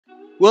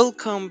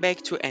Welcome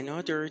back to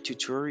another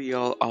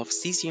tutorial of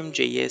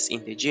CesiumJS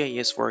in the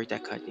GIS World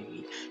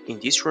Academy. In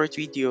this short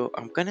video,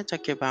 I'm gonna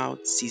talk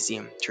about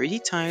Cesium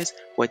 3D tiles,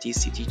 what is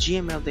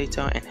CityGML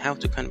data and how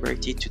to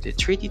convert it to the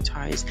 3D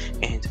tiles,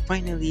 and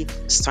finally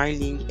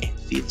styling and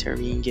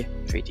filtering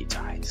 3D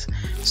tiles.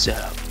 So,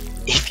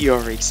 if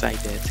you're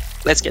excited,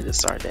 let's get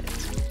started.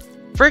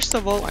 First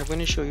of all, I'm going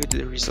to show you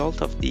the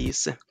result of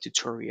this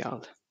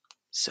tutorial.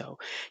 So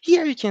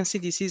here you can see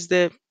this is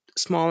the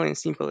small and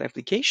simple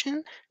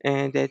application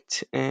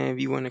that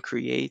we want to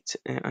create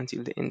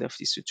until the end of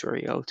this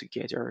tutorial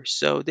together.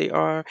 So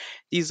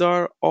these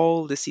are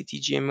all the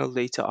CityGML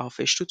data of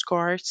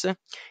Stuttgart,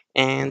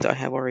 and I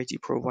have already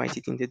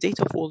provided in the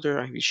data folder.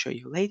 I will show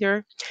you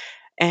later.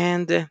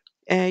 And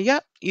yeah,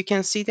 you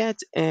can see that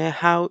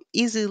how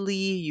easily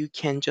you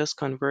can just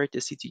convert the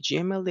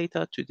CityGML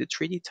data to the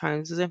 3D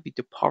tiles with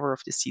the power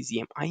of the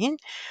Cesium ion,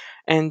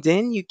 and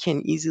then you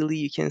can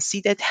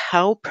see that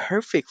how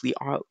perfectly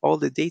all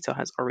the data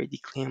has already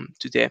come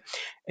to the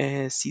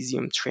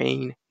cesium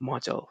train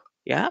model.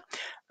 Yeah,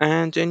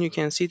 and then you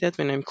can see that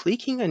when I'm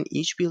clicking on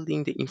each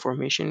building, the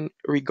information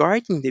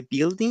regarding the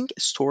building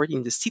stored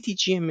in the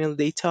CityGML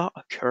data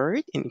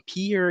occurred and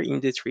appear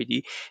in the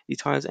 3D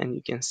details, and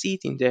you can see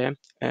it in the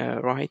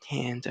right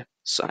hand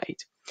side.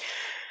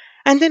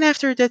 And then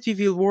after that, we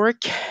will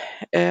work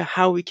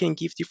how we can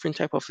give different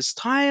type of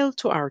style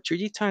to our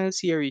 3D tiles.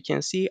 Here you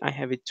can see I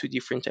have it two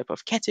different type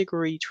of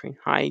category, train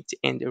height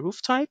and the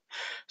roof type.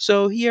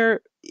 So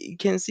here you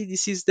can see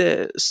this is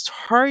the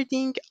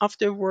starting of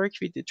the work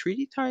with the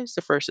 3D tiles.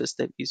 The first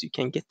step is you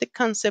can get the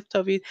concept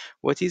of it.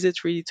 What is a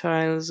 3D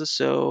tiles?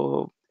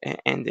 So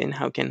and then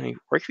how can I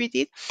work with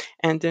it?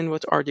 And then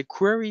what are the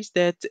queries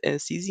that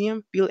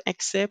Cesium will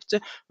accept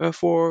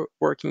for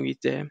working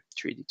with the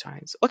 3D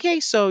tiles.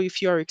 Okay, so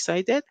if you are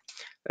excited,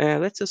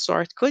 let's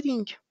start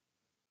coding.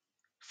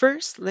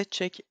 First, let's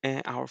check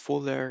our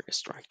folder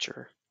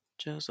structure.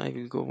 Just I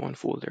will go one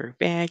folder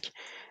back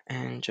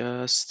and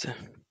just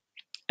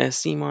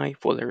see my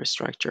folder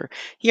structure.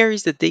 Here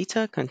is the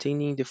data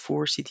containing the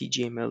 4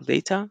 CityGML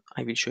data.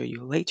 I will show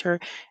you later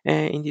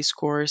in this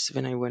course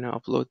when I want to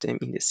upload them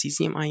in the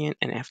Cesium ion.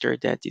 And after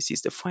that, this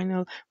is the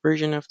final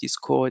version of this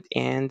code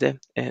and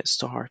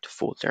start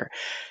folder.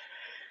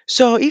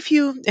 So if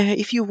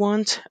you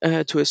want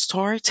to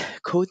start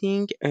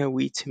coding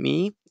with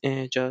me,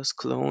 just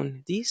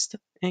clone this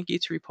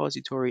Git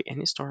repository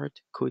and start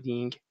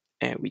coding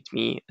with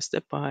me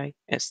step by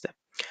step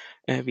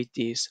with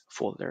this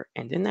folder.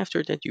 And then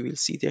after that, you will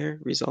see the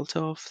result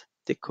of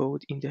the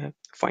code in the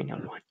final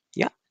one.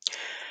 Yeah,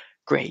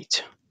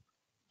 great.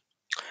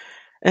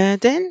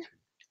 Then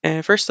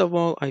first of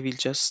all, I will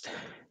just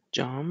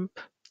jump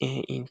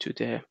into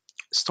the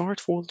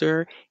start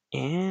folder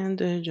and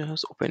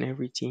just open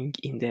everything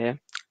in the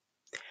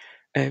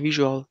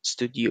Visual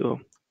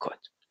Studio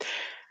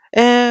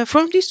Code.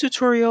 From this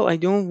tutorial, I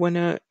don't want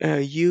to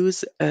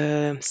use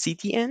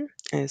CDN,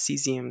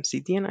 Cesium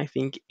CDN. I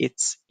think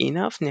it's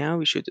enough now.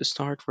 We should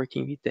start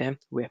working with the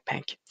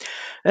Webpack.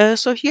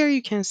 So here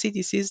you can see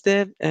this is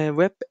the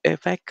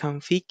Webpack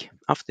config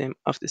of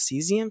the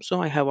Cesium.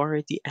 So I have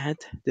already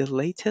added the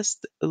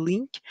latest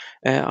link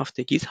of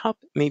the GitHub.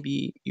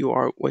 Maybe you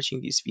are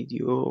watching this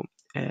video,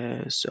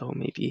 so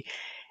maybe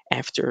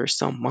after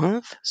some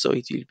month, so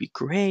it will be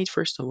great.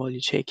 First of all,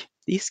 you check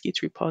these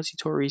Git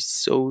repositories,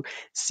 so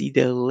see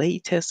the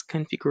latest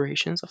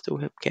configurations of the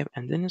webcam,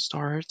 and then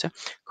start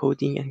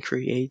coding and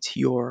create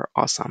your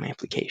awesome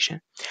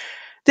application.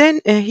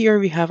 Then here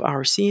we have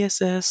our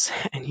CSS,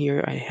 and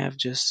here I have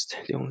just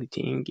the only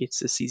thing,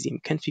 it's a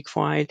Cesium config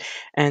file,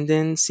 and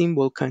then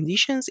symbol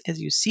conditions.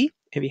 As you see,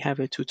 we have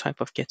two type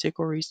of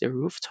categories, the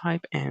roof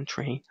type and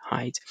train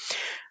height.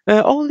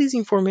 All these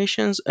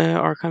informations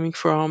are coming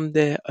from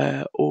the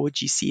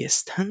OGC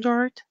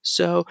standard.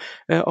 So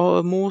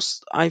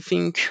almost,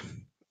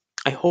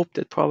 I hope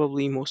that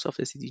probably most of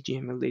the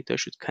CDGML data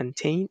should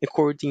contain,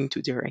 according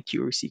to their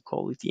accuracy,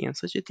 quality, and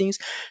such a things,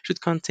 should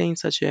contain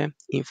such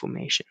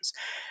informations.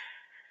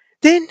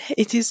 Then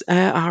it is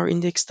our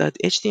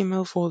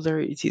index.html folder.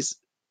 It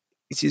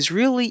is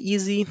really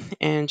easy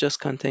and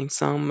just contains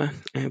some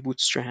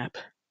bootstrap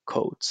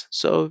codes.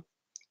 So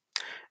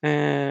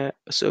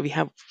we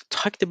have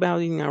talked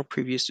about it in our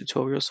previous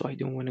tutorial, so I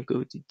don't want to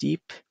go too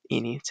deep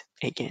in it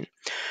again.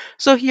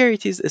 So here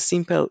it is, a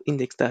simple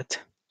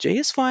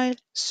index.js file.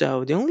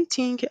 So the only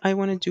thing I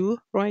want to do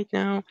right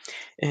now,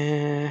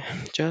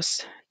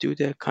 just do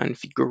the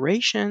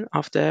configuration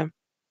of the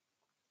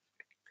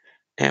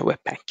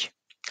Webpack.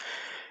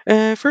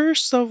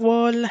 First of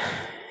all,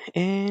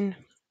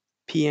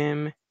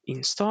 npm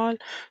install.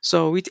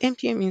 So with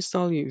npm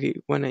install,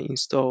 we want to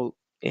install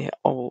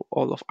all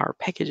of our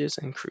packages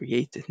and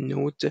create a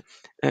node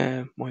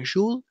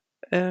module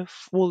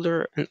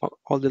folder and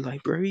all the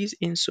libraries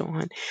and so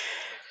on.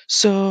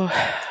 So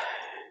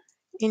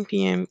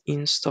npm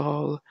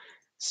install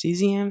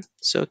Cesium,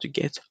 so to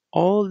get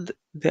all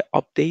the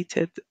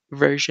updated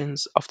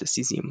versions of the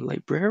Cesium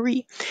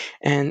library,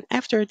 and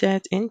after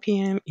that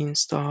npm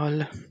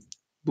install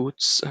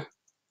bootstrap.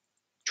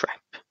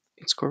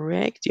 It's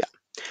correct, yeah.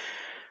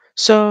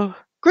 So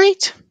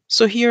great.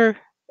 So here,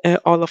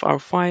 all of our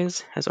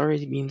files has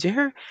already been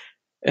there.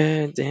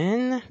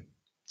 Then,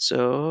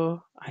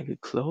 so I will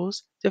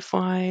close the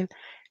file,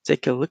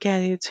 take a look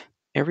at it.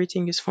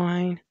 Everything is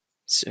fine.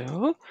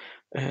 So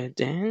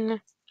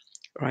then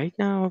right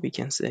now we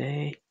can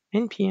say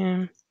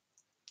npm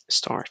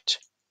start.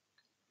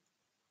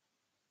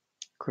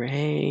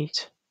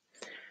 Great.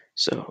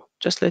 So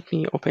just let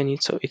me open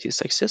it so it is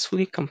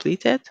successfully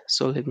completed.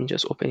 So let me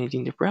just open it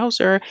in the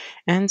browser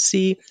and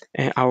see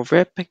our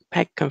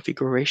webpack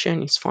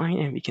configuration is fine,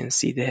 and we can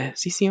see the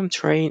Cesium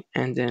train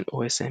and then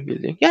OSM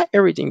building. Yeah,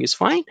 everything is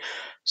fine.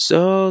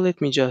 So let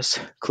me just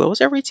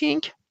close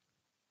everything.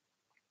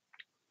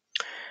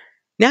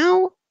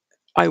 Now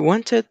I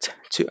want to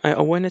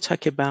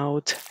talk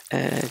about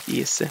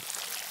this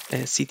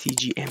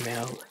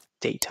CityGML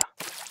data.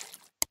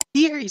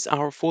 Here is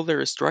our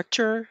folder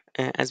structure,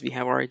 as we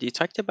have already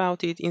talked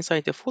about it.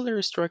 Inside the folder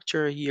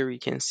structure, here you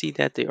can see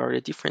that there are a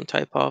different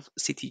type of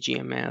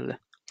CityGML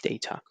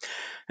data.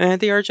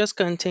 They are just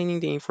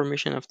containing the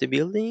information of the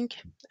building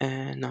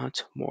and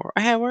not more.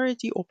 I have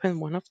already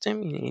opened one of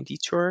them in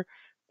editor,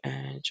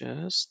 and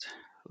just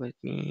let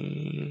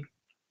me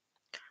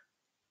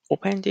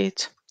opened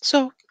it.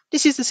 So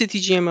this is the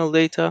CityGML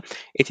data.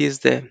 It is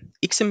the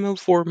XML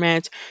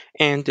format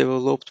and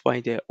developed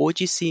by the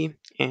OGC,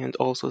 and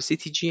also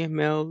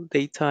CityGML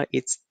data.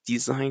 It's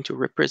designed to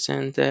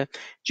represent the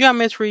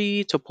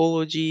geometry,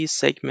 topology,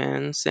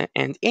 segments,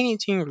 and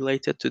anything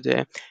related to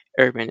the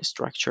urban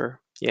structure.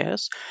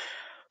 Yes.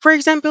 For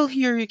example,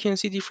 here you can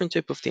see different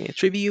type of the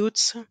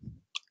attributes.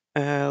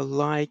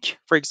 Like,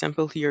 for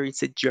example, here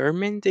it's a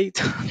German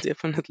data.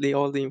 Definitely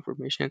all the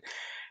information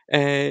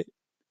uh,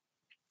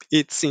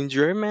 it's in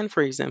German,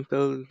 for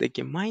example, the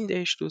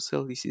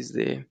Gemeindeschlüssel, this is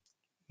the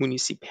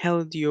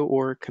municipality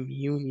or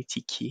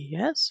community key,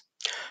 yes?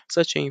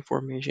 Such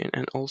information,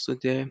 and also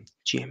the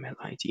GML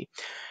ID.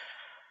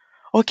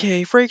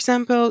 Okay, for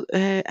example,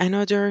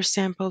 another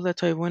sample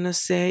that I want to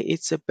say,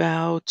 it's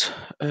about,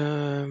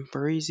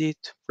 where is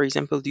it? For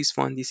example, this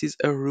one, this is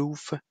a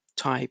roof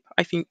type.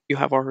 I think you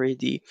have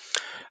already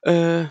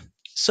uh,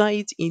 saw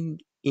it in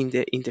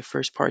the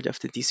first part of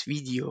this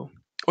video.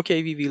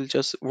 Okay, we will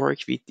just work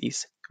with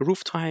these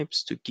roof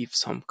types to give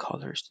some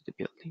colors to the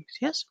buildings.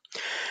 Yes,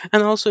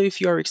 and also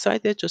if you are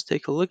excited, just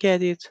take a look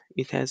at it.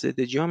 It has the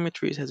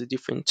geometry. It has a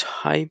different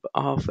type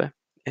of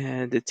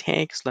the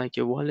tags like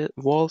a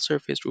wall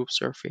surface, roof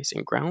surface,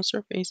 and ground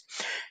surface.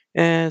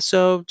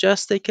 So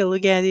just take a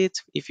look at it.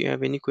 If you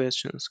have any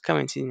questions,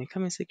 comment in the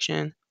comment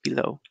section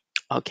below.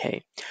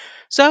 Okay.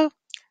 So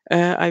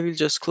I will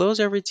just close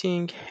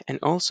everything, and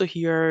also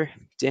here,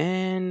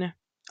 then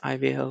I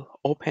will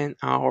open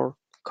our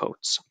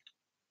codes.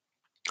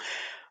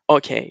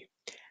 Okay.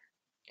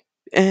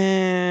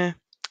 Uh,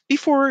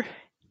 Before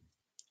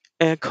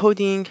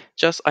coding,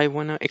 just I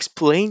want to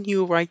explain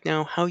you right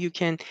now how you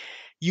can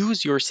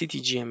use your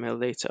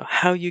CityGML data,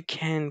 how you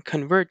can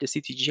convert the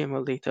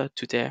CityGML data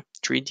to the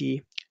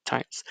 3D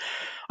tiles.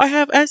 I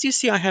have, as you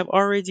see, I have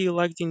already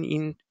logged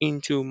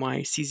into my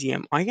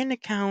Cesium Ion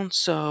account.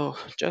 So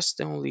just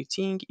the only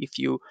thing, if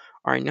you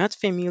are not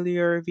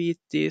familiar with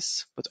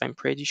this, but I'm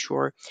pretty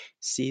sure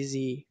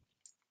Cesium,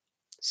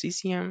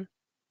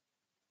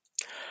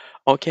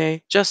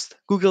 okay, just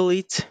Google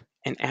it,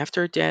 and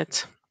after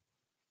that,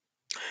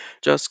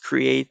 just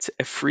create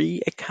a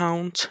free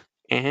account,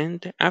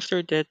 and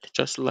after that,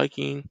 just log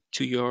in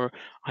to your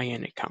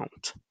Ion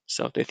account.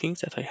 So the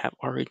things that I have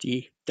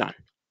already done.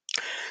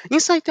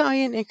 Inside the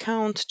IN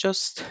account,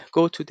 just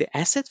go to the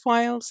asset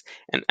files,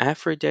 and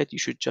after that, you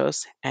should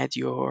just add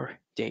your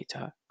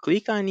data.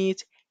 Click on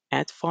it,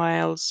 add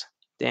files,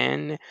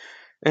 then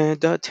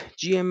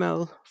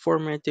 .gml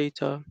format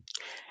data,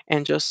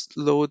 and just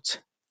load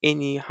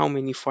how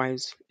many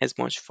files, as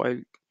much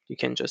file you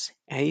can just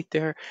add it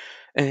there.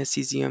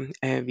 Cesium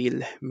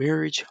will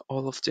merge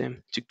all of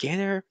them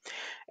together,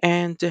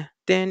 and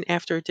then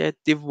after that,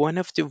 the one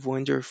of the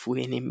wonderful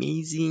and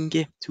amazing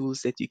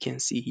tools that you can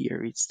see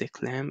here, it's the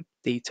clamp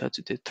data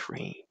to the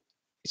train.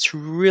 It's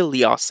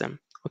really awesome.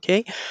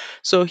 Okay,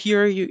 so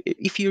here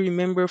if you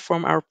remember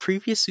from our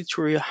previous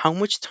tutorial, how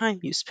much time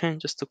you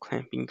spend just to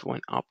clamping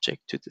one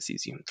object to the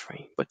cesium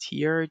train, but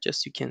here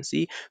just you can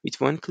see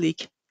with one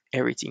click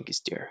everything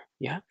is there.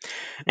 Yeah,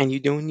 and you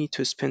don't need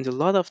to spend a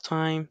lot of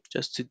time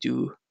just to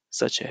do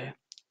such a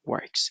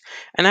works.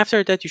 And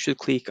after that, you should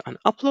click on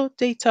upload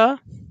data.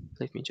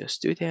 Let me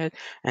just do that,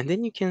 and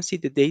then you can see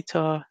the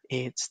data,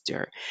 it's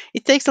there.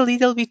 It takes a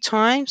little bit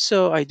time,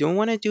 so I don't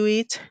want to do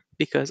it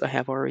because I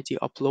have already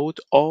uploaded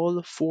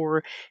all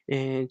four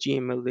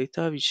GML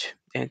data, which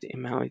and the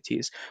amount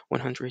is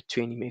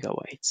 120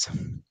 megabytes.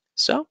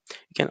 So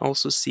you can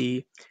also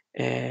see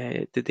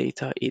the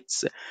data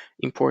it's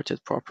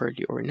imported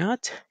properly or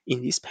not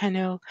in this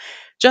panel.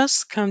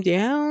 Just come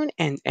down,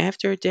 and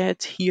after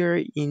that,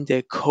 here in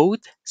the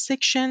code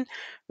section,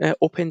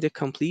 open the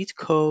complete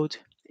code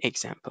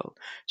example.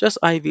 Just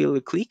I will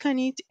click on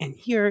it, and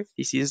here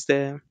this is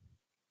the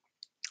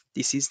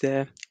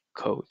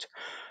code.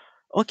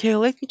 Okay,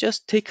 let me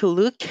just take a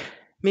look.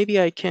 maybe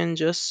I can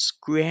just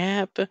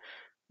grab,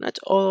 not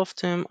all of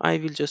them, I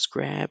will just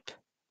grab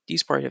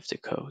this part of the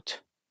code.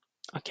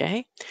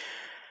 Okay,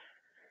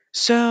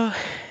 so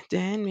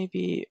then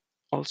maybe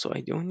also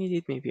I don't need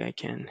it, maybe I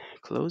can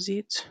close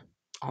it,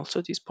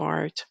 also this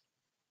part.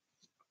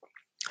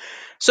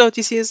 So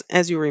this is,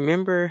 as you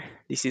remember,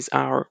 this is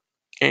our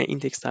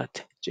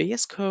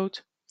index.js code.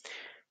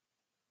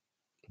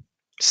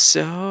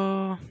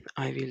 So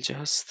I will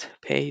just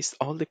paste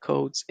all the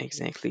codes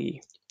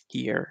exactly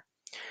here,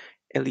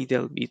 a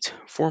little bit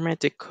format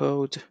the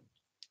code,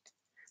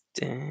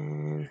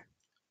 then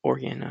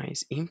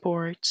organize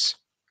imports,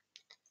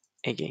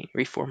 again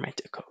reformat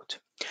the code.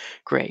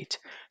 Great.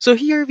 So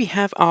here we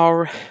have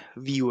our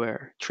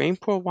viewer, train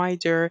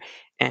provider,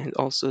 and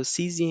also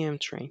Cesium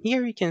train.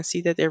 Here you can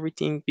see that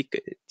everything,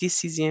 this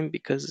Cesium,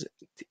 because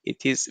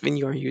it is when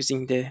you are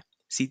using the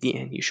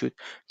CDN, you should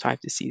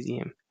type the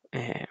Cesium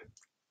uh,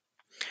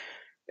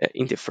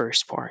 in the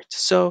first part.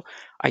 So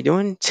I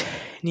don't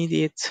need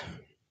it.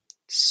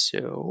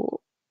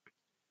 So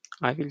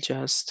I will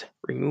just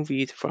remove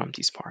it from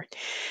this part.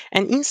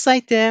 And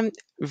inside the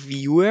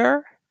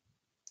viewer,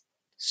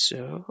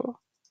 so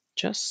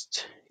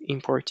just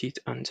import it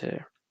on the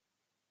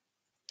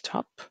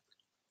top.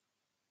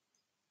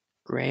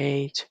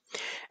 Great.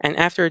 And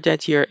after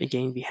that, here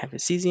again, we have a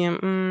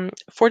Cesium.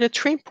 For the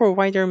train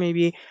provider,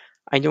 maybe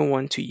I don't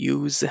want to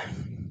use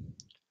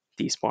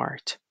this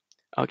part.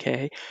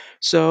 Okay.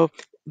 So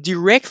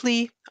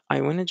directly, I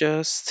want to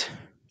just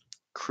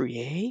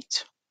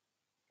create,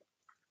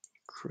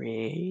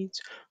 create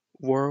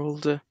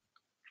world,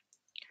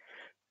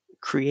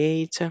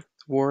 create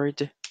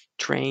word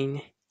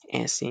train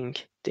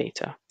async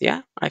data.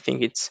 Yeah, I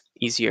think it's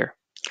easier.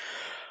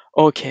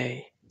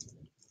 Okay.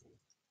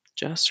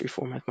 Just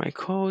reformat my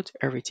code.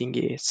 Everything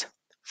is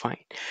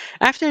fine.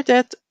 After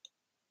that,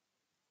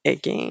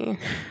 again,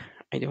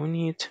 I don't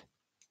need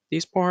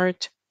this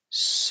part,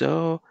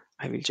 so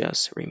I will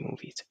just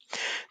remove it.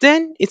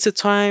 Then it's a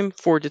time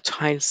for the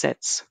tile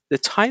sets. The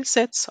tile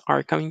sets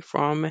are coming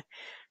from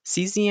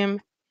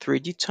Cesium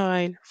 3D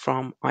tile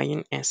from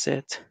ion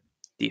asset,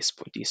 this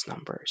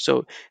number.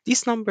 So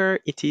this number,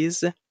 it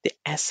is the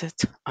asset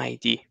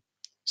ID.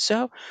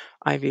 So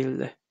I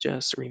will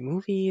just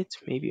remove it.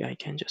 Maybe I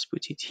can just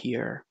put it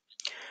here.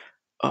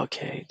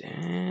 Okay,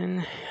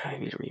 then I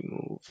will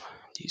remove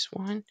this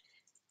one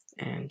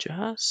and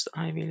just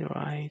I will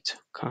write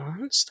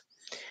const.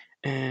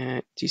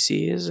 This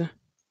is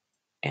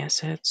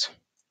asset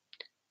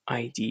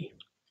ID.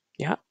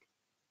 Yeah,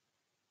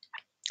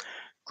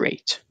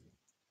 great.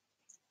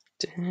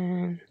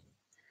 Then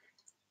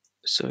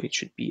so it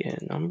should be a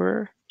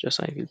number.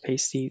 Just I will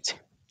paste it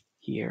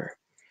here.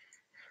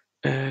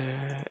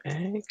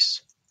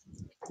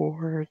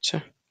 Export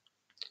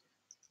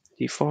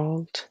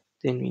default.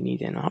 Then we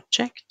need an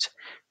object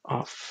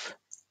of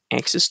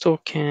access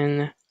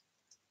token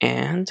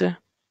and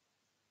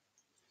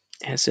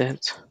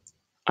asset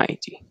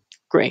ID.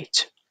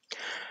 Great.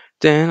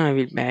 Then I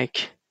will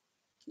back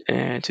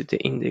to the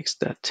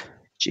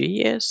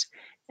index.js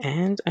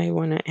and I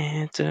want to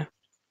add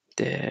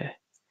the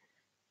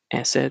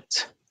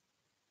asset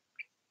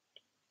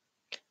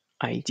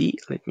ID.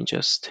 Let me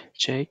just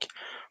check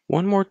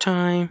one more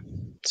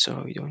time.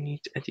 So we don't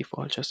need a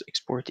default, just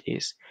export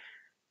is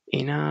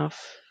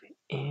enough.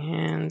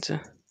 And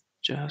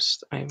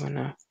just I want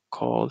to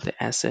call the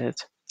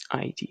asset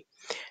ID.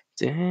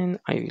 Then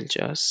I will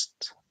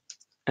just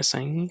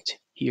assign it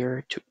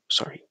here to,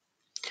 sorry,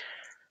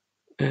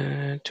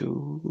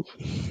 to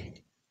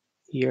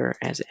here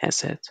as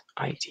asset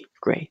ID.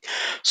 Great.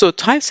 So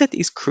typeset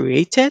is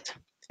created,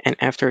 and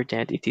after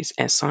that it is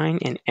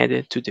assigned and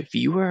added to the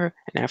viewer,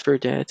 and after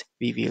that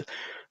we will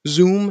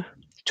zoom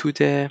to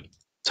the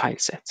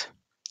tileset.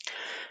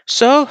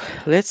 So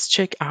let's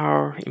check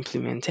our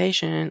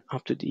implementation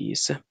up to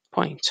this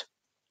point.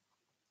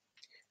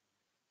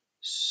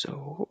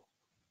 So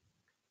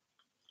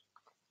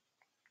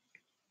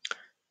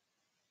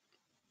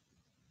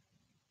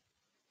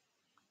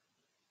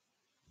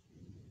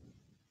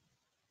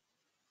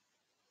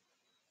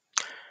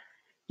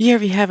here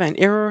we have an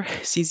error.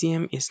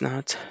 Cesium is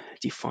not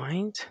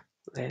defined.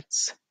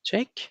 Let's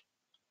check.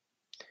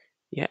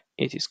 Yeah,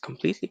 it is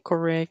completely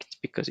correct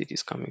because it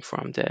is coming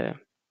from the,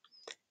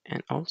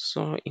 and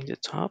also in the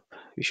top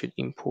we should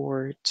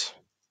import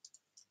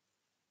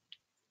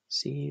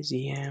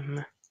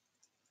Cesium,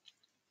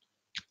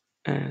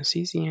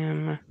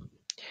 Cesium.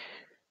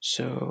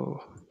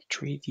 So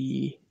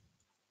 3D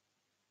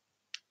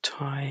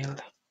tile,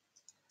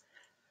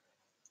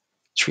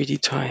 3D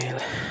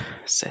tile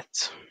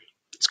set.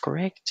 It's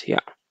correct. Yeah.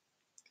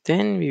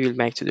 Then we will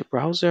back to the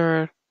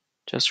browser,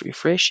 just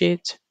refresh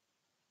it.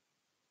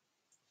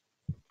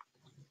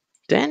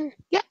 Then,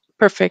 yeah,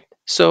 perfect.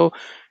 So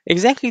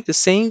exactly the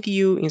same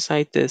view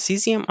inside the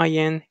Cesium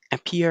IN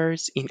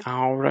appears in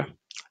our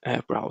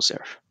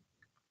browser.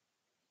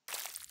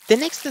 The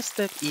next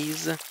step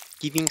is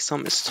giving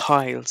some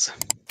styles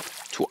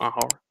to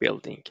our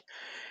building.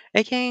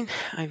 Again,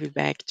 I will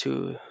back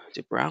to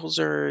the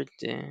browser,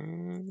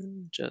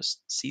 then just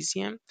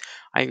Cesium.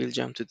 I will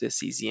jump to the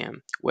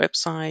Cesium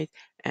website,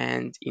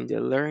 and in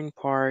the learn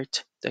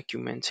part,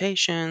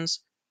 documentations,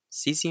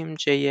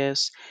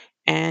 CesiumJS,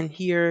 and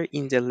here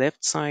in the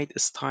left side,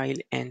 style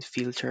and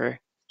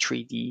filter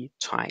 3D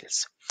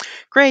tiles.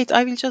 Great,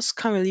 I will just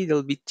come a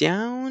little bit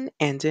down,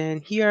 and then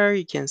here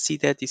you can see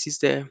that this is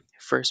the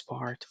first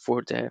part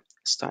for the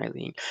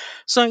styling.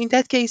 So in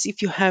that case,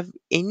 if you have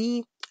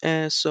any,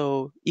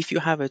 if you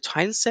have a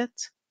tile set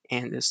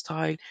and a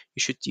style, you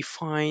should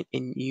define a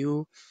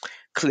new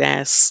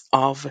class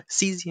of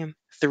Cesium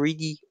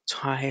 3D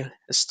tile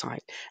style.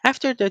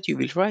 After that, you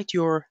will write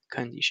your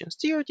conditions.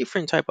 There are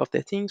different type of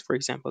the things. For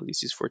example,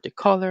 this is for the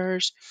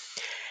colors,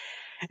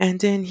 and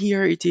then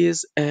here it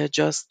is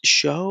just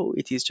show,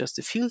 it is just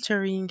the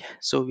filtering.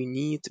 So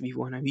we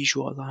want to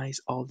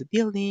visualize all the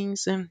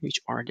buildings, which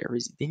are the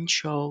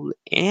residential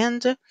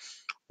and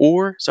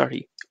or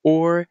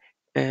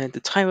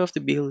the type of the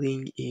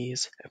building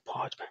is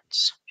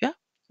apartments. Yeah,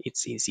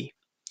 it's easy.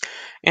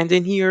 And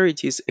then here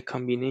it is a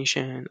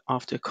combination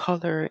of the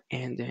color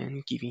and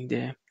then giving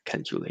the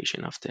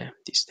calculation of the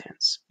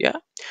distance. Yeah,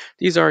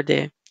 these are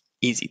the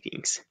easy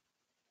things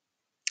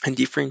and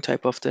different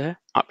type of the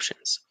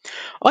options.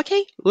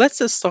 Okay,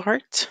 let's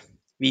start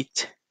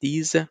with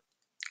these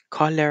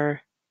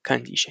color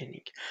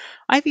conditioning.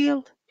 I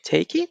will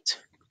take it,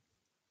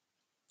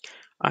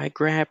 I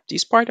grab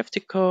this part of the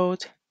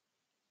code,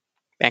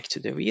 back to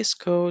the VS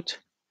Code,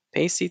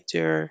 paste it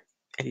there,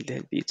 a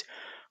little bit,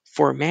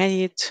 format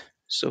it.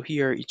 So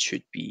here it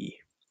should be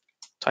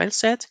tile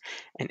set,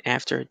 and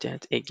after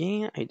that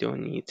again I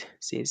don't need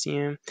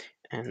Cesium,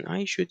 and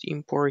I should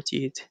import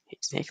it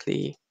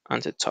exactly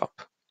on the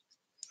top.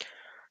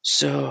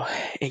 So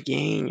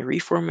again,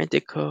 reformat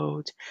the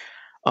code.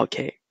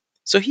 Okay,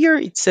 so here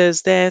it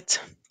says that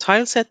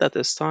tile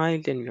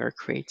set.style, then we are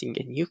creating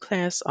a new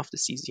class of the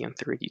Cesium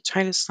 3D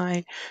tile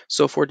style.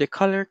 So for the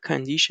color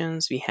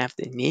conditions, we have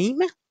the name.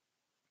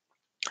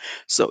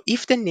 So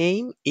if the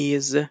name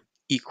is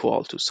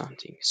equal to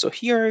something, so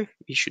here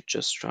we should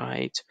just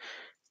write,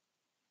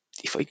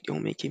 if I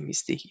don't make a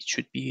mistake, it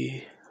should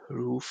be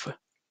roof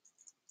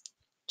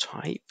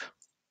type,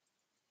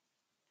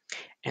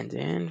 and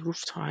then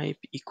roof type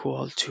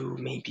equal to,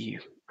 maybe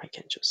I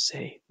can just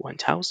say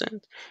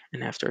 1000,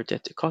 and after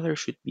that the color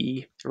should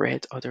be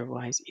red,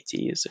 otherwise it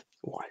is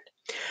white.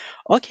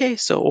 Okay,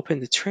 so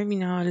open the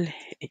terminal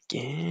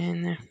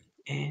again,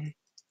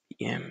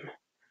 npm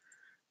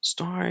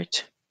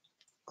start.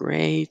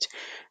 Great.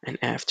 And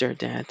after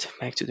that,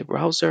 back to the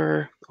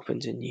browser, open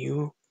the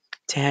new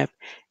tab,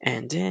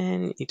 and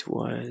then it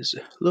was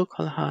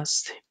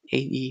localhost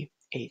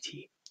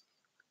 8080.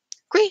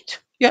 Great.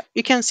 Yeah,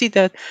 you can see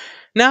that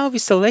now we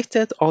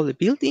selected all the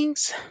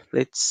buildings.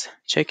 Let's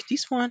check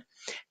this one,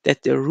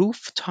 that the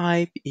roof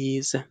type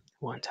is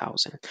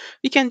 1000.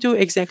 We can do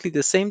exactly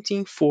the same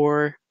thing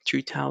for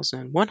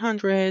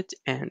 3100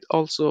 and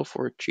also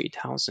for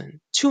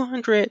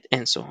 3200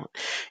 and so on.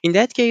 In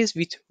that case,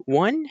 with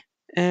one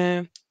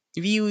uh,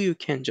 view, you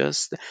can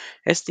just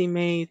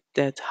estimate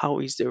that how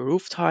is the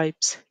roof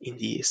types in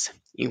this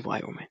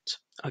environment.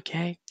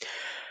 Okay.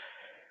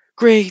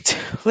 Great.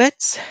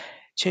 Let's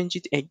change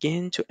it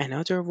again to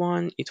another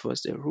one. It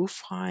was the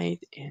roof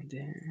height, and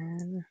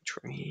then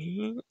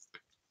train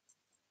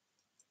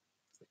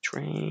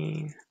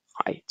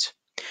height.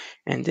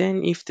 And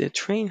then if the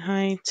train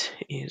height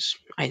is,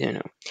 I don't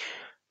know,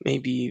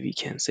 maybe we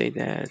can say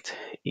that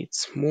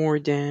it's more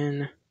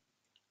than,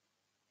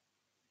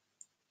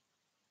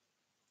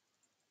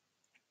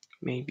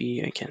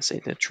 maybe I can say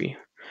that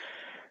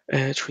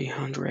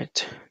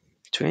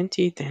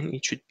 320, then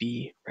it should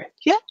be red.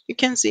 Yeah, you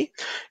can see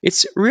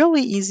it's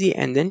really easy,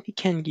 and then we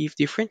can give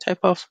different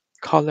type of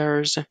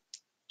colors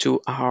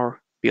to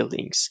our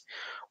buildings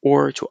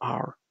or to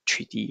our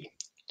 3D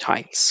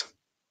tiles.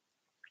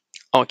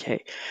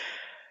 Okay,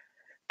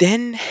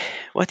 then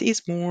what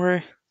is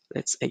more?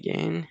 Let's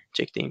again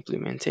check the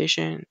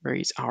implementation. Where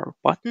is our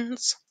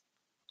buttons?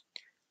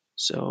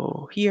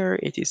 So here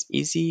it is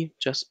easy,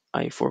 just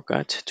I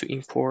forgot to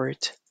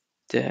import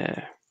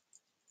the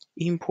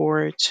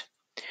import,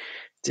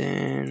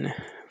 then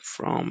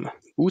from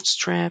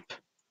bootstrap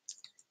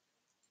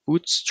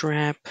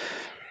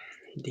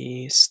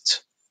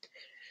list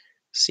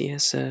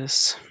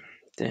css,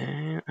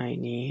 then I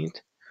need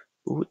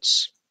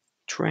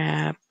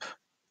bootstrap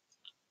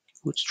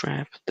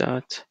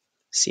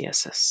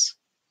bootstrap.css.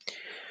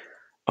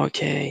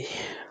 Okay,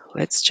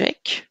 let's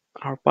check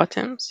our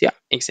buttons. Yeah,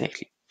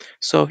 exactly.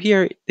 So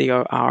here they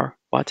are, our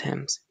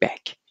buttons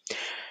back.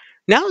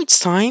 Now it's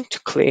time to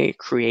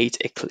create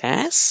a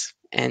class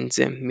and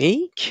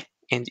make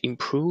and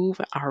improve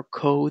our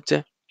code,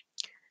 the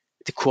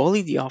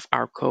quality of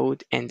our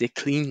code and the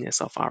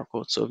cleanness of our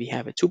code. So we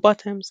have two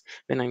buttons.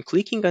 When I'm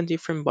clicking on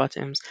different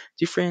buttons,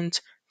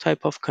 different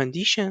type of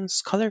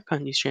conditions, color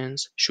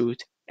conditions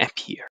should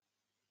appear.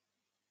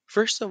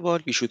 First of all,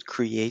 we should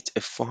create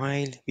a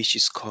file which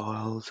is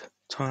called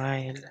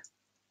tile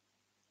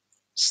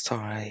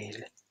style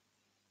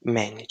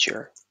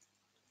manager.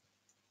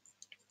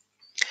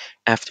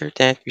 After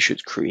that, we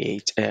should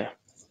create a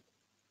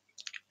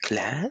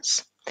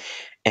class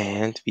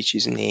and which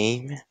is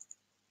name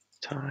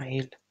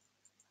tile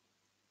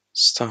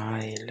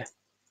style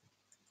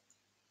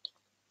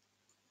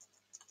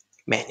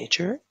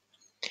manager.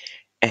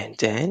 And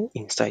then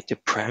inside the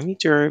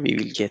parameter, we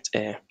will get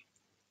a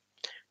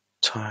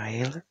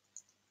tile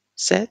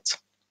set.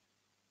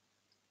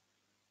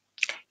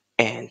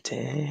 And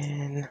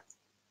then,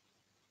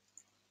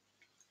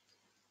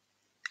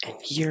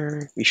 and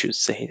here we should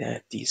say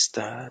that this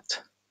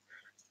dot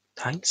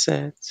tile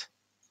set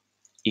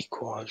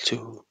equal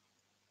to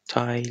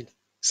tile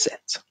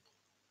set.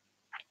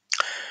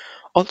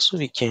 Also,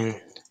 we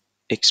can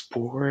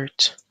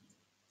export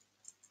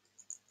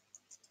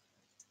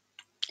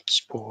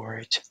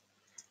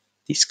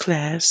this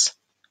class.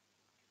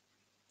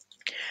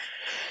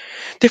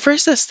 The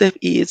first step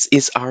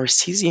is our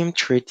Cesium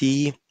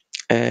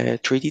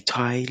 3D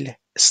tile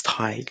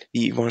style.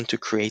 We want to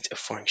create a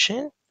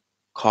function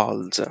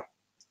called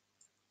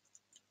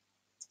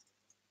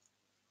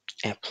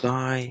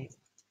apply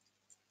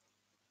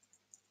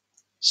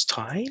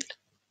style,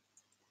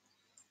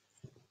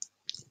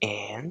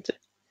 and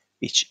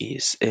which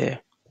is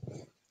a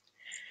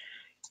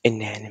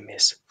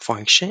anonymous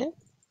function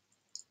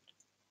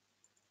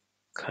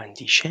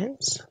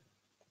conditions.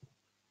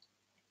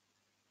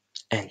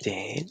 And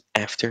then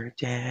after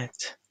that,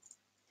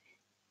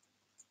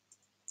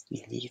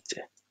 we need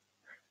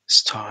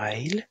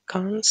style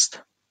const,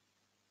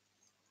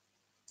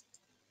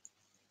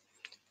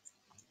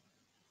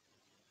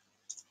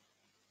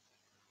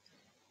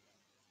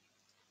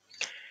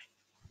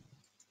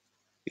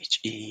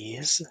 which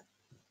is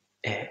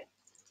a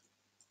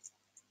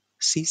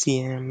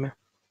Cesium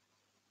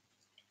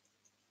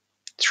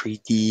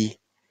 3D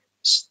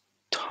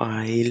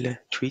tile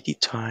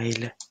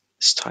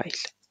style.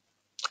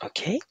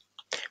 Okay,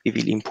 we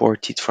will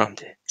import it from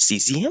the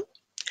Cesium,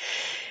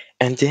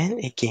 and then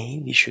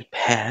again we should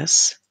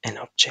pass an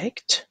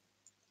object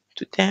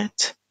to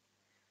that.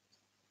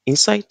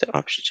 Inside the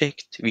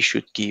object, we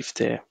should give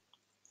the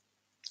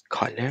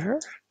color.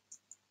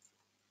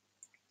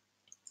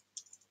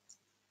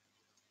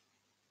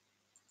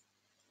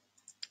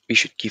 We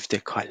should give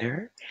the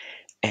color,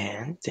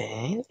 and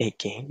then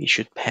again we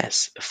should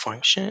pass a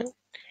function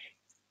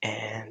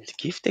and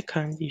give the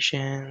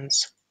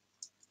conditions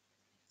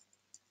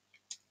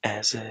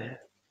as a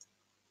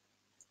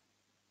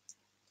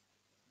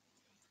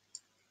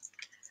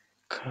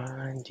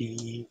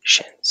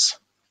conditions.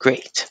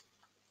 Great.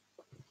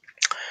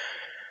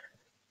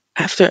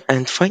 After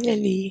and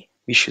finally,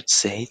 we should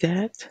say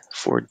that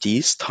for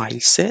this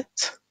tile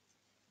set,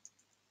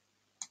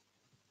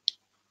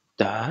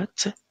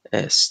 dot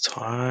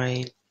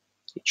style,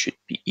 it should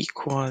be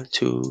equal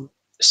to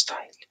style.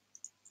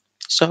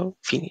 So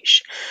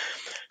finish.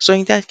 So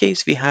in that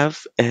case, we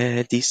have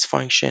this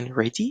function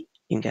ready.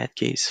 In that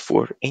case,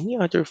 for any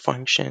other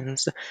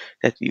functions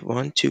that we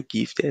want to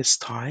give the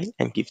style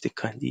and give the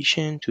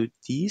condition to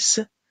these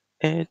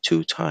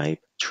two type,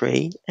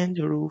 train and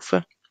roof,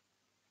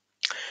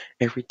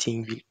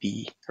 everything will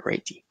be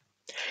ready.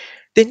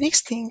 The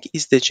next thing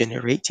is the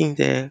generating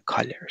the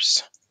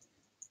colors.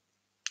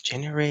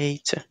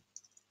 Generate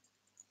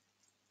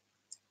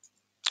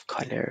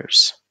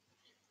colors.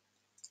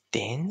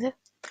 Then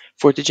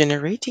for the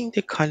generating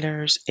the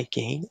colors,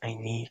 again, I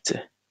need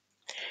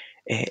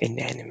an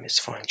anonymous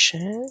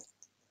function,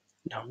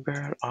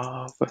 number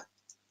of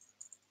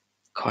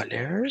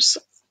colors.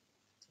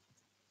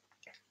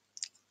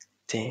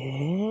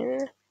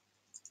 Then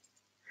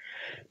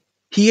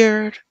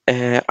here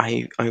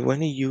I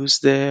want to use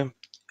the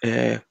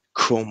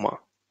chroma.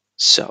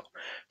 So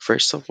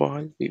first of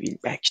all, we will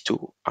back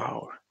to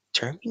our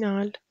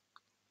terminal.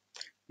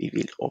 We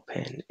will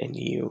open a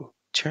new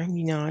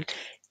terminal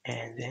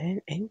and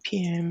then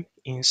npm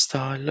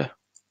install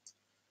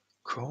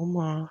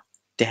chroma-js.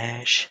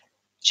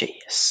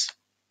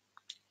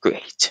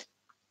 Great.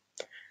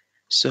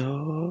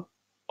 So,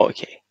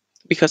 okay,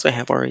 because I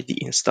have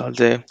already installed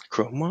the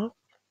chroma,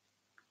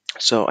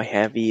 so I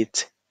have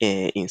it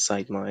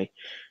inside my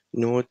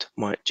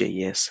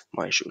Node.js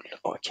module.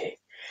 Okay,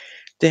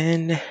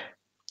 then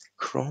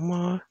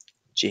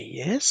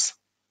chroma.js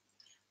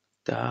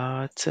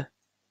dot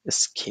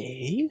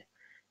scale.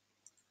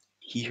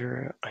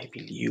 Here I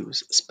will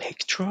use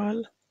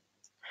spectral.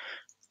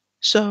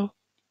 So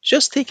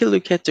just take a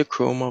look at the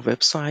Chroma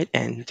website,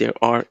 and there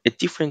are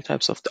different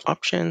types of the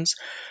options,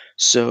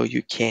 so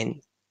you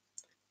can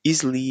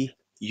easily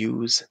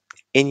use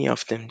any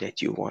of them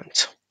that you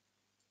want.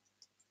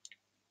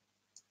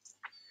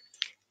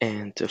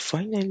 And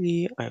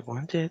finally, I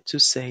wanted to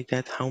say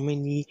that how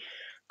many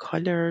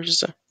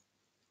colors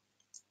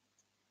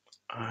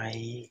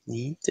I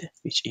need,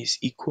 which is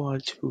equal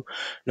to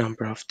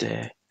number of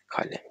the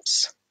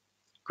columns.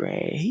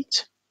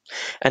 Great.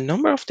 And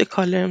number of the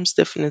columns,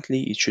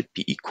 definitely it should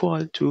be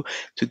equal to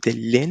the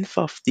length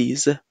of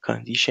these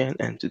condition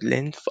and the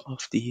length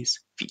of these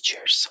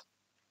features.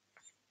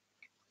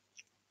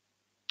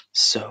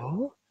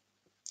 So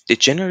The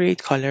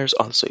generate colors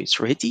also is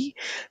ready.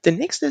 The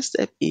next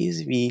step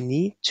is we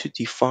need to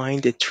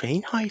define the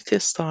train height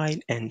style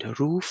and the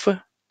roof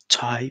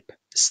type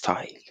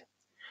style.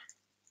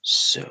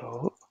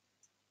 So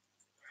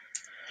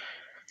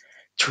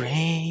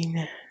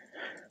train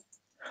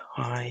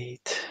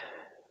height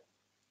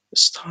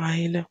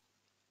style,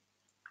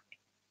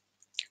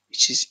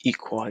 which is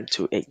equal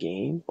to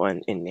again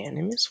one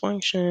anonymous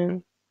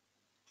function.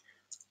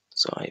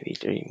 So I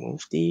will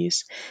remove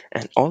this,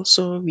 and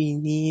also we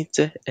need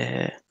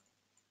a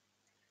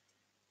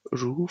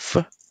roof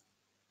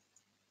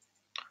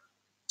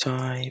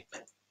type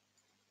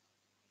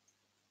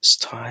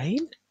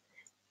style.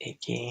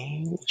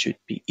 Again, it should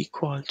be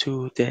equal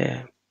to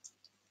the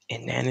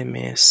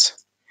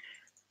anonymous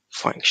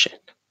function.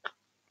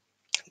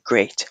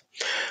 Great.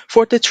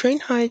 For the train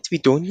height, we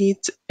don't need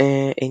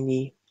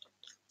any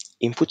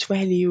input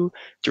value.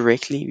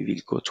 Directly we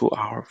will go to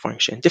our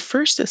function. The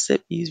first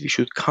step is we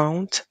should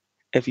count,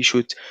 we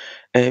should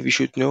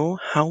know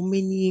how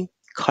many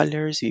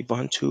colors we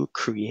want to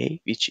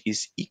create, which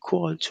is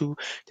equal to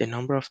the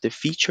number of the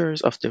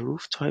features of the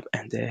roof type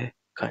and the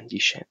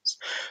conditions.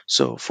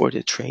 So for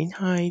the train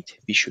height,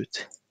 we should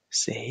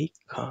say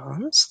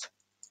const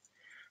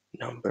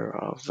number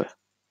of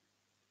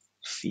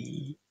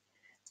features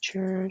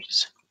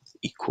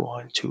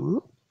equal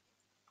to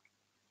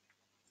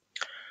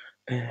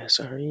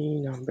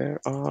number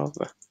of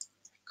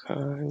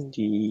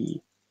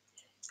conditions,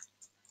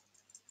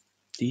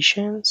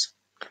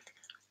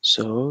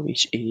 so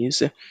which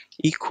is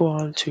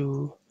equal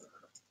to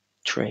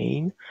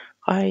train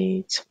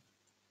height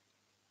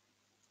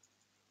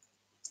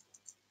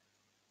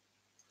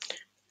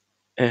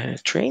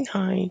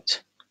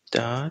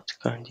dot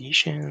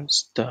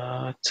conditions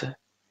dot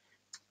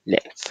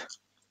length.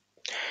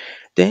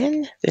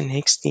 Then the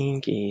next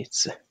thing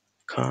is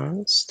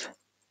const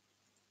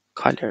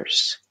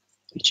colors,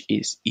 which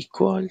is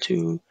equal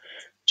to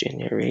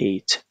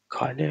generate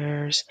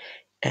colors,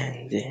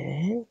 and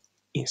then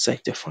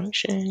inside the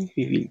function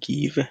we will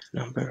give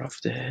number of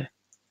the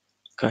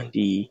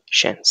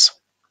conditions.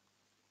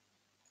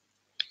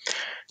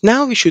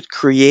 Now we should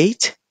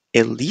create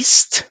a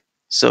list.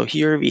 So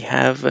here we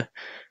have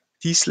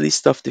this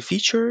list of the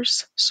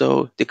features.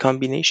 So the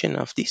combination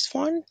of this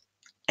one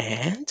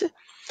and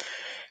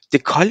the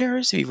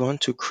colors, we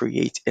want to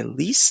create a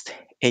list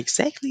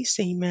exactly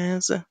same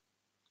as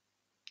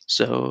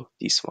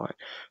this one.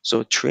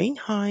 So train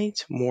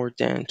height more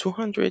than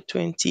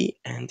 220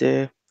 and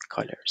the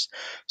colors.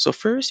 So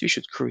first we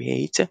should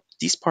create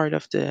this part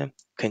of the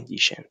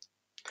condition.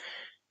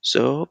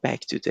 So back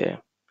to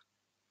the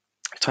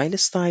tile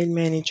style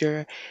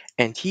manager,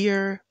 and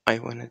here I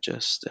want to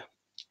just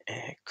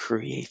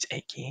create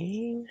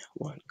again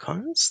one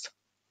const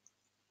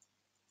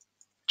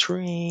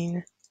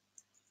train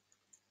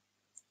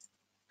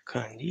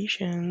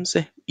conditions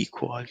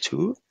equal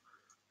to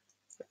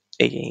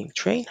again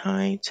train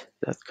height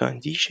dot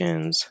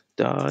conditions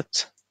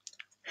dot.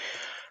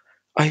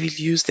 I will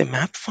use the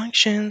map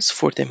functions.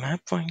 For the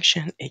map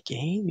function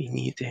again we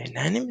need the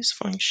anonymous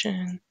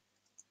function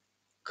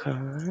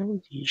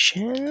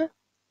condition,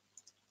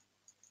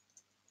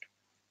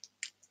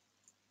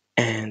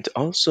 and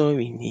also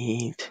we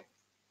need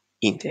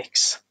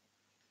index.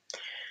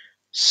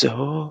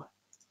 So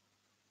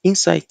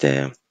inside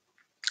the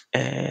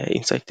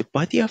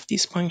body of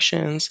these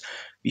functions,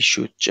 we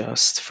should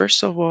just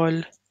first of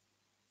all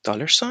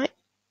 $sign,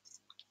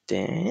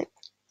 then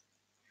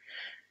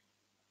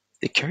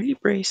the curly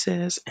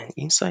braces, and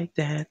inside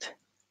that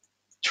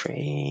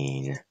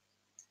train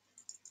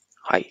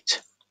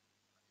height,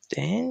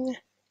 then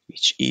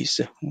which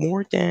is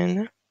more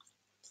than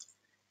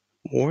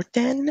what?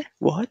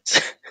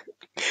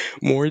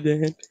 More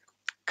than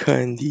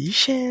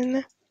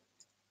condition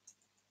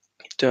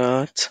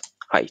dot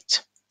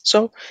height.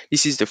 So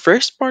this is the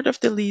first part of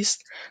the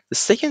list. The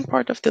second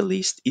part of the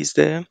list is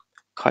the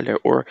color,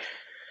 or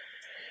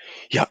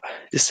yeah,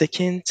 the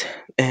second.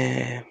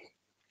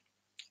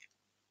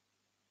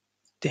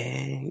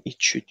 Then it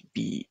should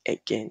be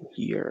again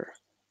here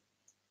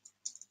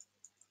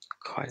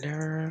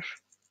color,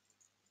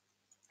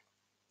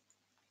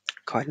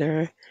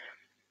 color,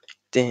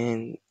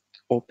 then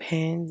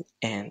open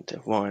and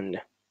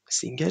one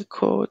single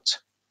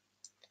quote,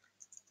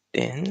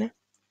 then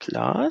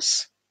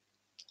plus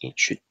it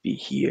should be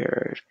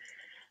here.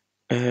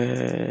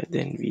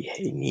 Then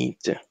we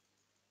need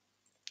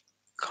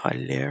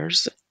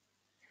colors.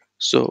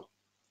 So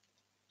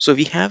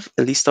we have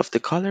a list of the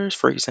colors.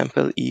 For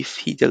example,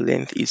 if the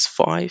length is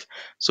 5,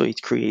 so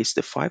it creates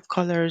the 5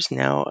 colors.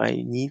 Now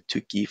I need to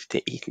give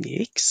the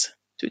index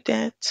to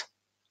that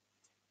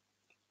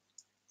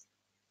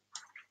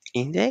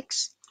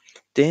index,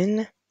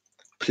 then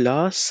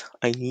plus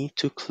I need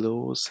to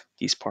close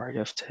this part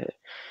of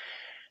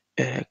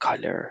the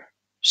color.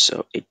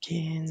 So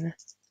again,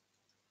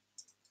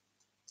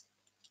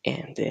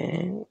 and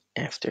then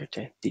after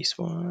that this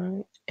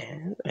one,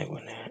 and I will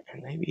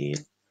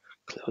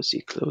close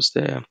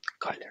the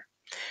color.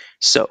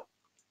 So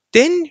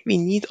then we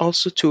need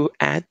also to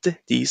add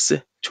this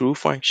true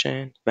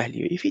function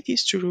value. If it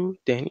is true,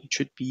 then it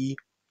should be,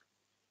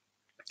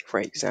 for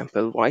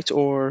example, white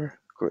or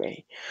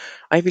gray.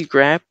 I will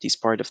grab this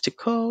part of the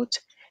code,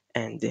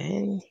 and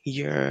then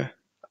here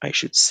I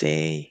should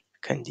say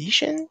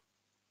condition.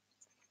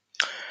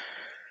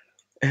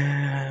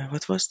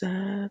 What was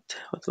that?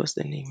 What was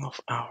the name of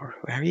our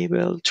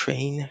variable?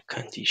 Train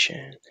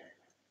condition.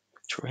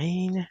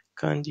 Train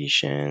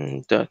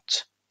condition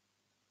dot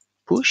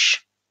push.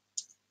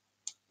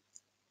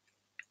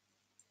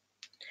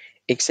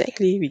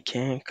 Exactly, we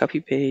can copy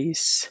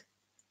paste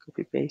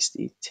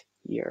it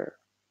here.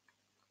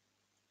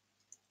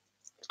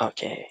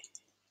 Okay,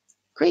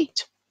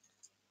 great.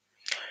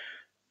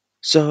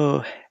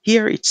 So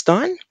here it's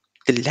done.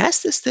 The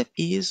last step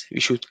is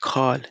we should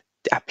call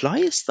the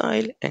apply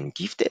style and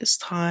give the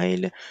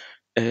style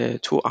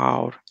to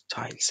our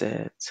tile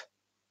set.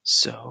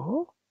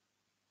 So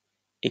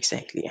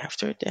exactly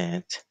after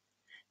that,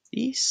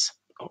 this,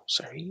 oh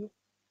sorry,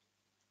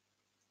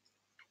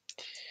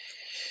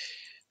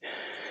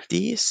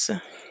 this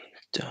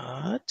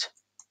dot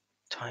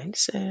tile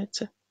set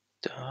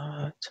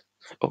dot,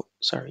 oh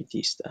sorry,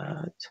 this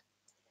dot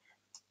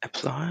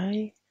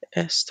apply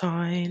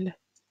style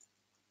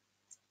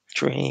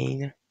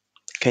train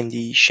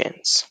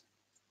conditions.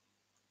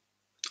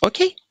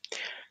 Okay,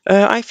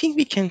 I think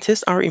we can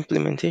test our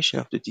implementation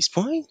up to this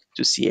point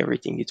to see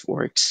everything it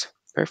works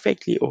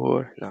perfectly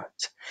or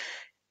not.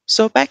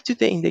 So back to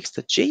the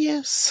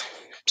index.js.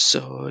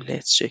 So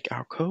let's check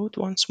our code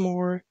once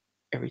more.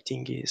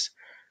 Everything is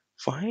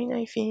fine,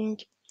 I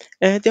think.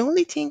 The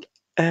only thing,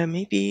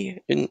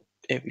 maybe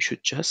we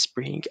should just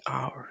bring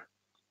our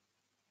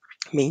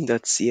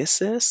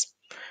main.css,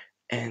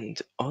 and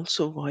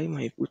also why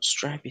my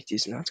bootstrap it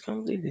is not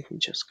complete. Let me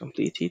just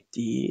complete it.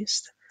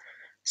 This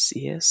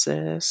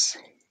css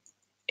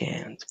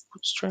and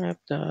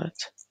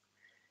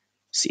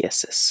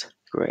bootstrap.css.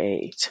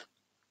 Great.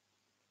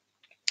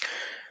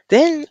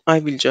 Then I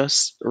will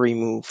just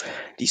remove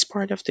this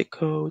part of the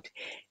code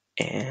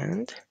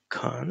and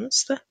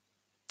const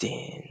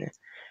then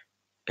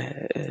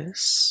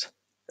s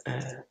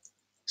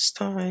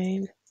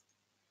style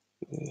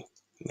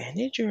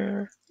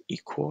manager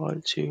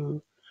equal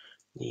to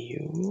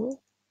new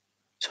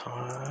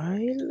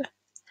tile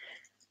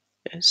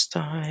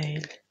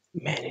style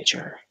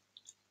manager.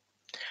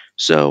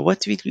 So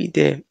what will be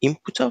the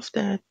input of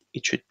that?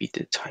 It should be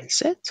the tile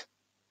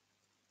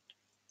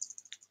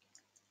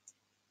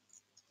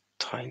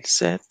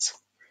set,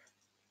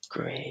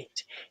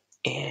 great,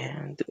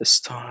 and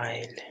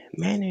style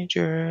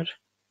manager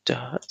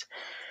dot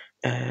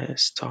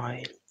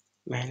style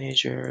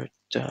manager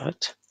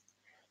dot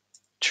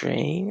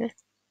train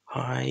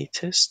height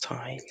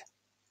style.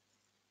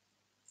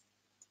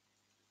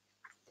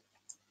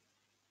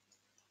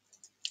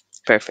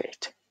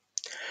 Perfect.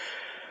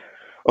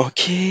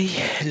 Okay,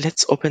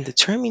 let's open the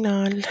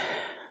terminal.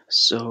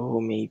 So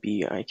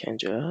maybe I can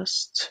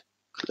just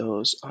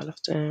close all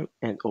of them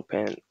and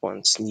open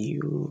once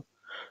new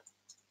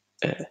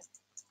uh,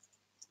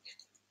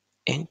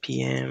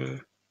 npm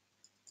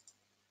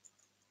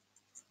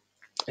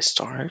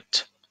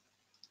start.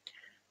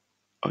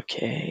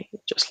 Okay,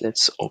 just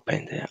let's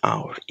open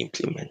our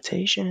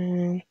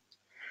implementation.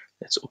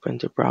 Let's open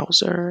the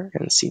browser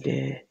and see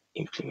the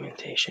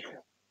implementation.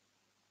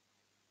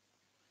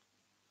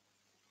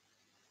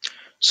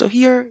 So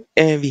here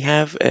we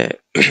have a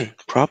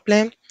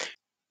problem.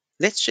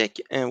 Let's check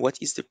what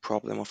is the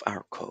problem of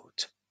our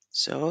code.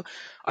 So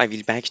I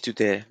will back to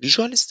the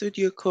Visual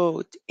Studio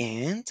Code,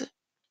 and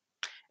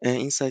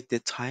inside the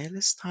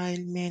tile style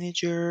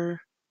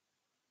manager.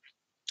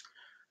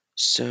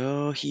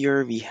 So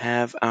here we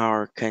have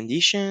our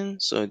condition.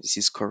 So this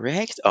is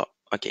correct. Oh,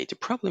 okay. The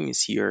problem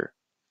is here.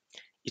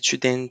 It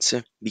shouldn't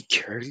be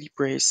curly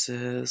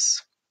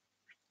braces.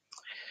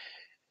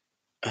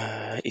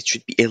 It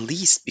should be at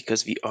least,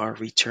 because we are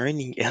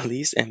returning at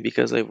least, and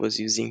because I was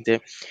using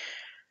the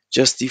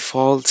just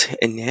default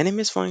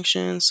anonymous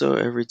function. So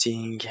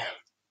everything.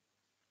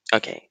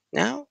 Okay.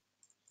 Now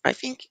I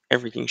think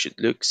everything should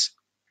looks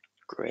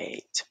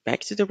great.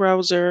 Back to the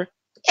browser.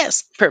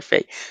 Yes,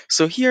 perfect.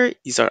 So here,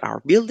 these are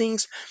our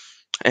buildings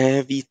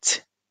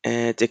with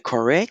the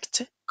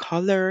correct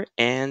color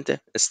and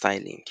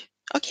styling.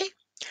 Okay,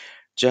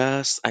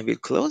 just I will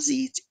close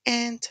it,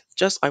 and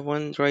just I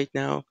want right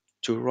now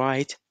to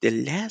write the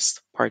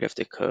last part of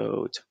the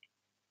code.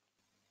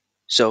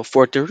 So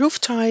for the roof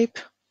type,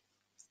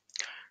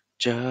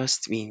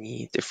 just we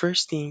need the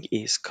first thing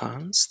is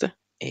const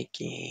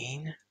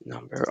again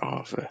number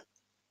of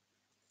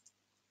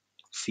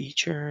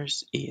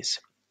features is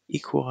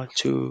equal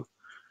to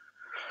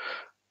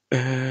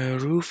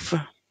roof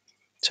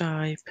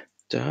type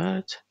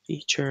dot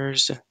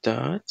features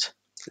dot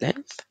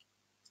length,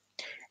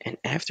 and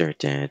after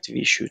that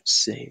we should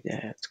say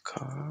that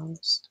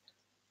const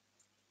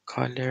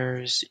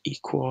colors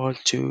equal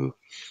to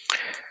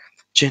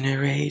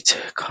generate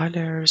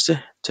colors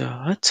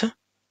dot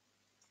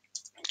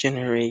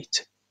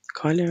generate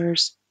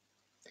colors,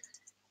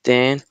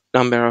 then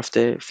number of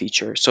the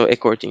features. So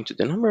according to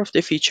the number of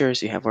the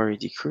features, we have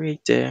already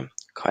created the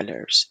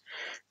colors.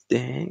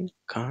 Then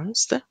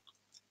const,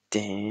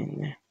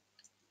 then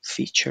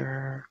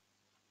feature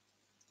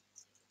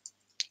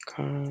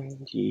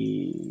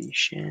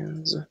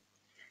conditions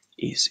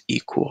is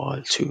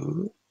equal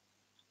to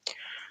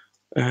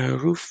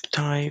roof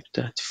type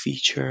dot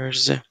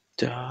features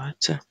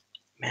dot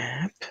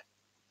map.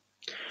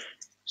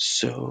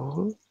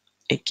 So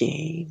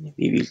again,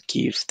 we will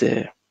give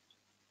the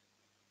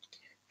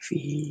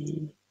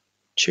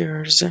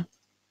features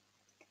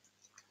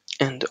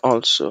and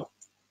also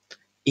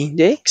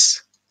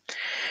index.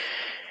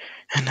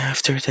 And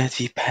after that,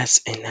 we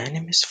pass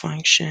anonymous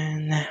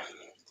function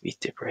with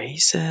the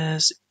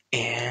braces.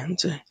 And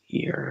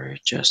here,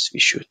 just we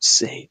should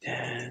say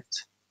that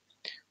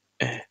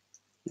a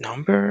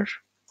number.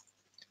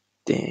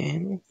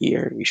 Then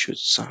here we should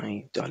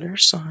sign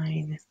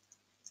 $sign.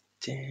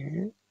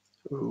 Then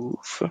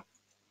roof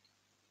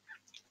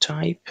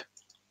type.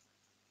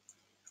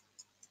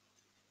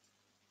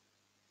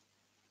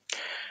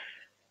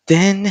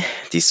 Then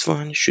this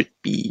one should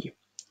be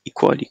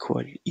equal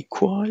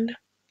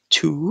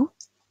to,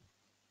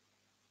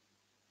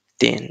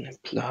 then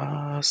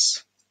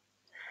plus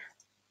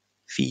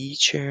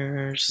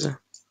features,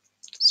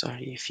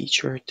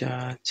 feature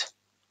dot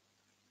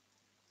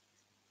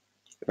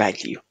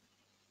value.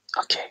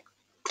 Okay.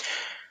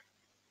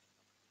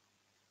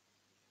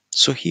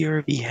 So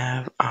here we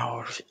have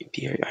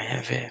here I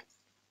have a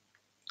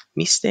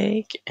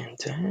mistake, and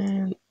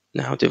then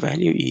now the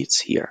value is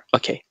here.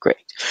 Okay, great.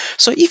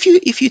 So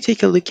if you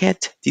take a look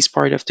at this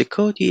part of the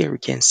code here, we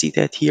can see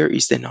that here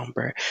is the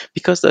number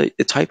because the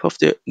type of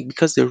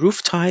because the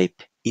roof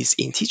type is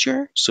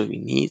integer, so we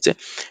need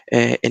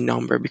a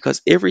number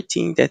because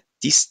everything that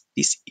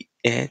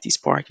this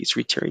part is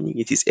returning,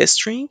 it is a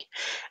string,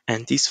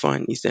 and this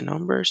one is the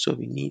number, so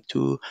we need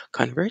to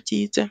convert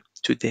it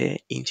to the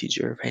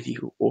integer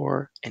value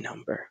or a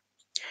number.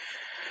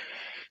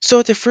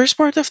 So the first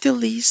part of the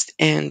list,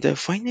 and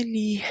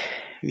finally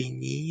we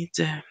need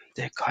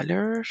the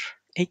color.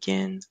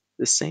 Again,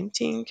 the same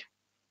thing,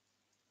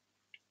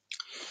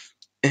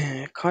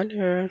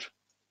 color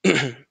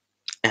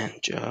and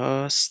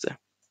just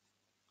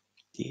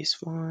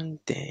this one.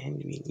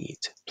 Then we need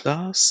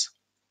plus,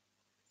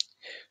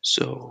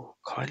 so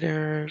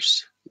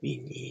colors we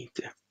need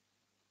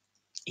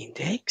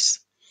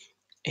index,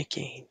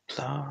 again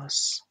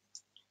plus.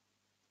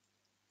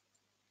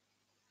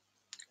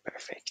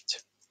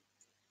 Perfect.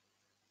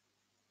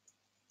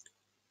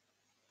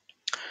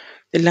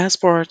 The last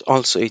part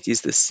also, it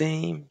is the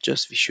same,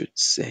 just we should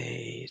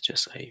say,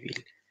 just I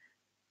will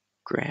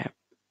grab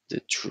the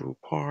true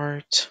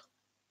part,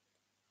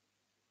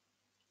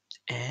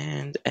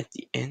 and at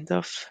the end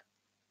of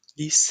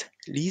this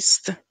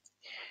list,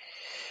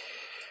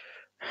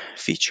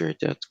 feature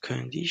dot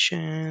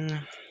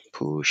condition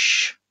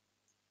push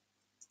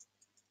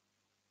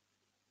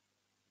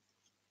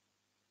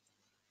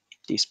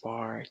this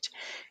part,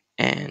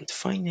 and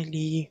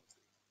finally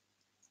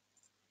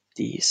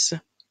this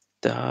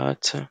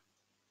dot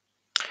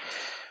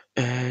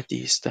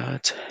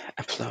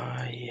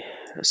apply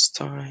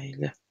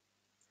style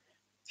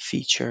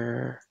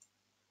feature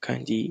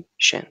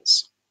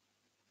conditions.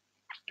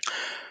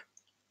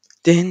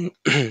 Then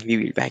we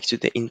will back to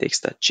the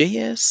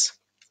index.js,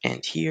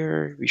 and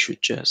here we should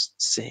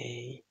just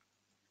say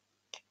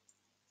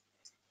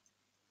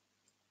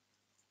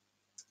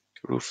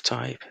roof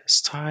type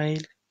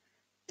style,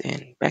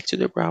 then back to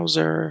the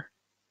browser.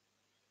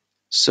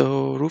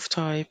 So roof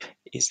type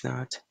is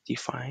not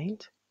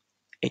defined.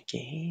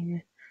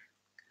 Again,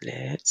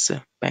 let's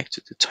back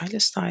to the tile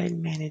style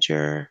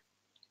manager.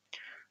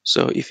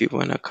 So if you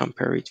want to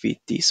compare it with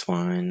this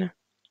one,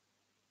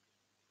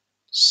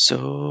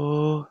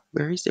 so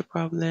where is the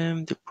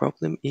problem? The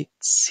problem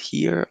is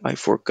here. I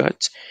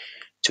forgot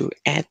to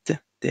add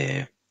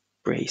the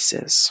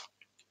braces.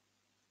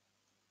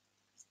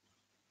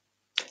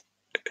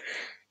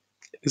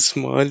 A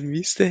small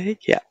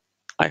mistake. Yeah.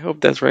 I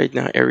hope that right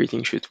now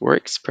everything should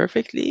work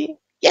perfectly.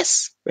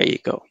 Yes, there you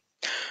go.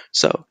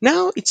 So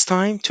now it's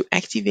time to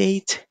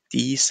activate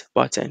this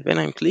button. When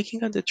I'm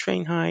clicking on the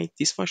train height,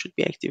 this one should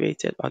be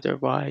activated,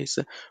 otherwise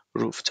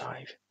roof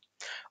type.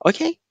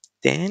 Okay,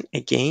 then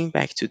again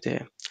back to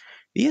the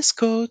VS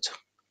Code.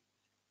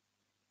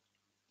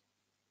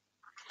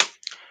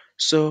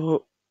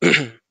 So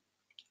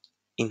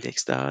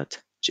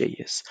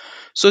index.js.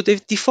 So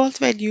the default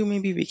value,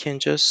 maybe we can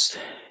just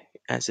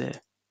as a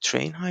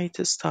train height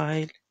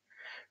style.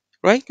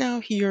 Right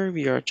now here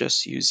we are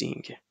just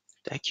using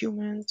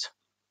document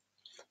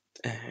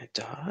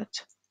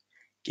dot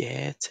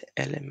get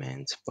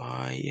element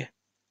by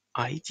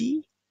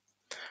ID.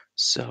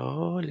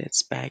 So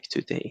let's back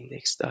to the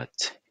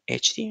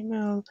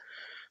index.html.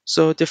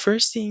 So the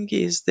first thing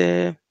is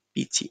the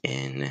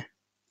btn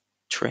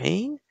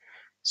train.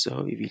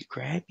 So we will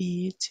grab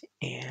it,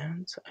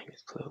 and I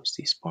will close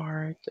this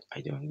part.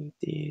 I don't need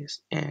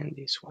this and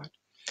this one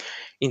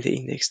in the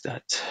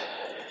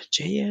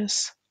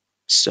index.js.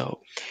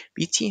 So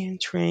btn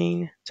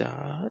train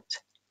dot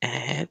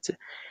add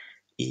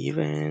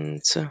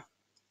event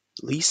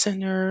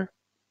listener.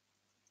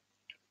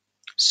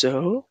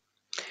 So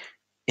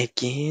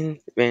again,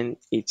 when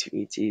it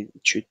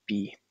should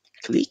be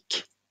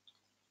click,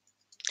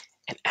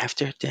 and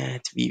after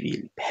that we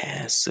will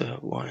pass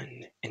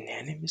one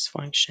anonymous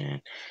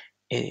function.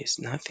 It is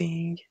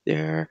nothing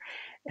there,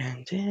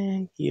 and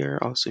then here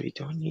also we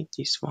don't need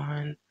this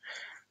one.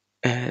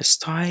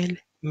 Style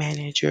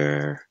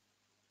manager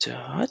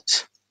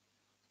dot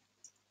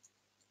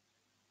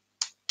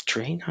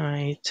train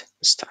height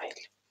style.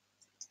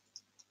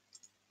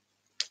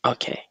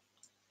 Okay,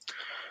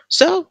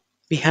 so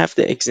we have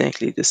the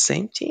exactly the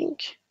same thing.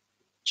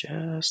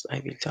 Just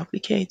I will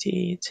duplicate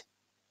it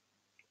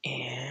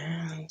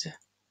and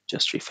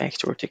just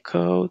refactor the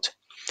code.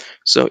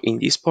 So in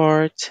this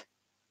part,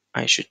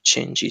 I should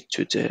change it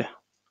to the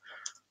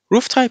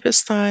roof type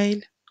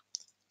style.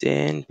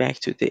 Then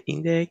back to the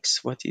index.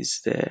 What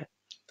is the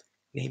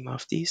name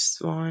of this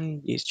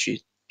one? It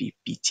should be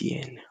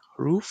btn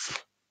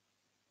roof.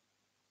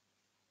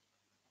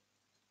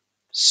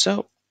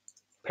 So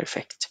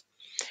perfect.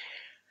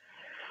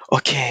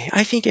 Okay,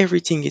 I think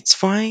everything is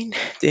fine.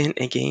 Then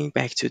again,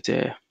 back to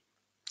the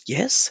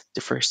yes,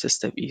 the first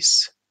step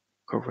is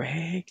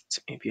correct.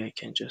 Maybe I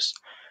can just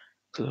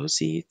close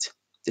it.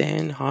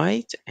 Then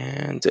height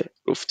and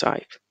roof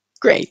type.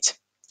 Great.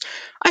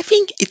 I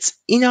think it's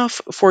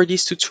enough for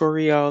this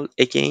tutorial.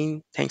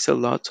 Again, thanks a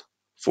lot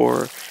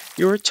for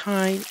your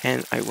time,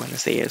 and I want to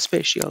say a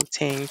special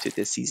thank to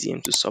the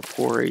Cesium to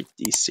support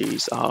this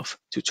series of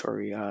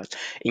tutorial.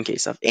 In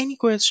case of any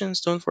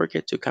questions, don't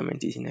forget to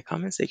comment it in the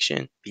comment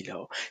section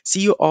below.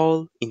 See you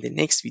all in the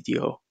next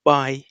video.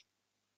 Bye.